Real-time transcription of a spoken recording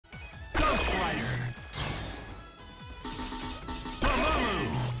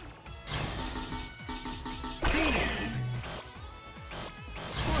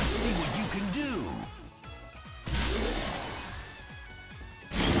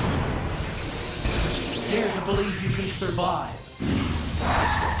dare to believe you can survive. Still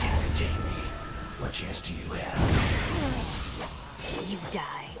can't contain me. What chance do you have? You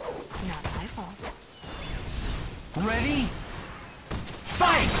die. Not my fault. Ready?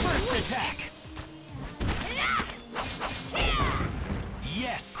 Fight! First attack!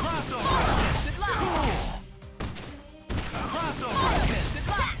 Yes! Crossover! Cool! Crossover assist!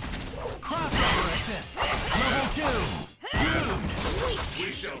 Crossover assist! Level 2! Dude! We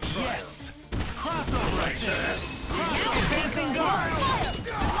shall try. Yes! Crossover assist! Advancing guard!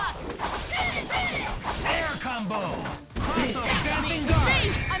 Air combo! Crossover! Advancing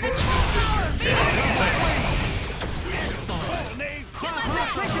guard! I'm at full power!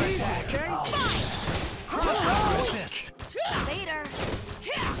 Crossover attack! Crossover assist! Later.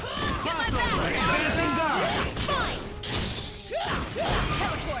 Get my Crossover! back! Advancing guard! Fine!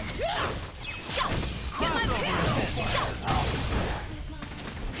 Teleport! Shout! Get my back! Shout!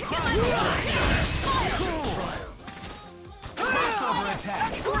 Get my back! Cool! Crossover attack!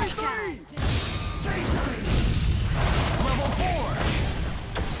 Story time! Level 4!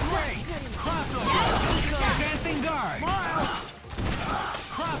 Great! Crossover! Advancing guard!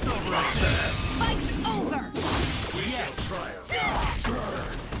 Crossover assist! Fight's over! We shall triumph.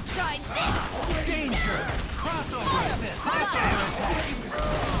 Try this! Danger! Crossover assist! Crossover attack!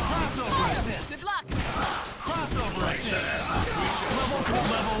 Crossover assist! Good luck! Crossover assist!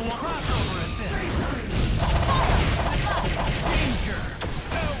 Level 1! Crossover assist! Danger!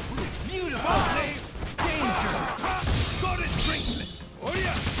 Beautiful! Danger! Got it, Drinks! Oh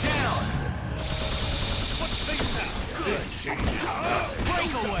yeah! Down! What's safe now? This changes nothing.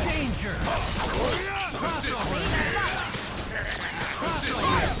 Breakaway! Danger! Crossover assist! Crossover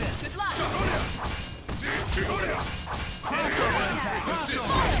assist! Good luck! Crossover attack!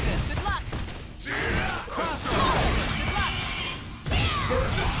 Crossover assist! Good luck! Crossover assist! Good luck!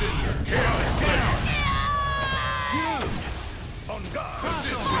 Listen, your chaotic Down! Dude! on guard.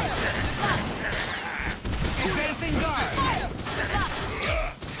 Crossover assist! Advancing guard!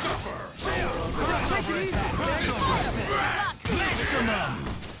 Suffer. Crossover attack! Crossover assist! Maximum!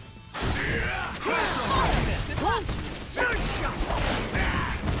 Crossover assist!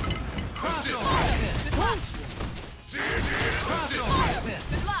 Crossover assist! Crossover assist!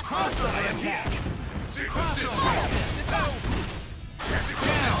 Crossover attack! Crossover assist! Down!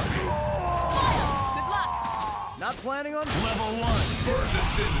 Good luck! Not planning on Level 1!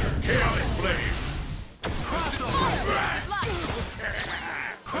 Listen, your chaotic flame. Crossover attack! Good luck!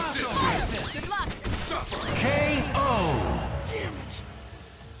 Crossover assist! Good luck! Suffer. KO! Damn it.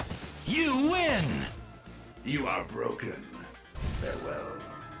 You win! You are broken. Farewell.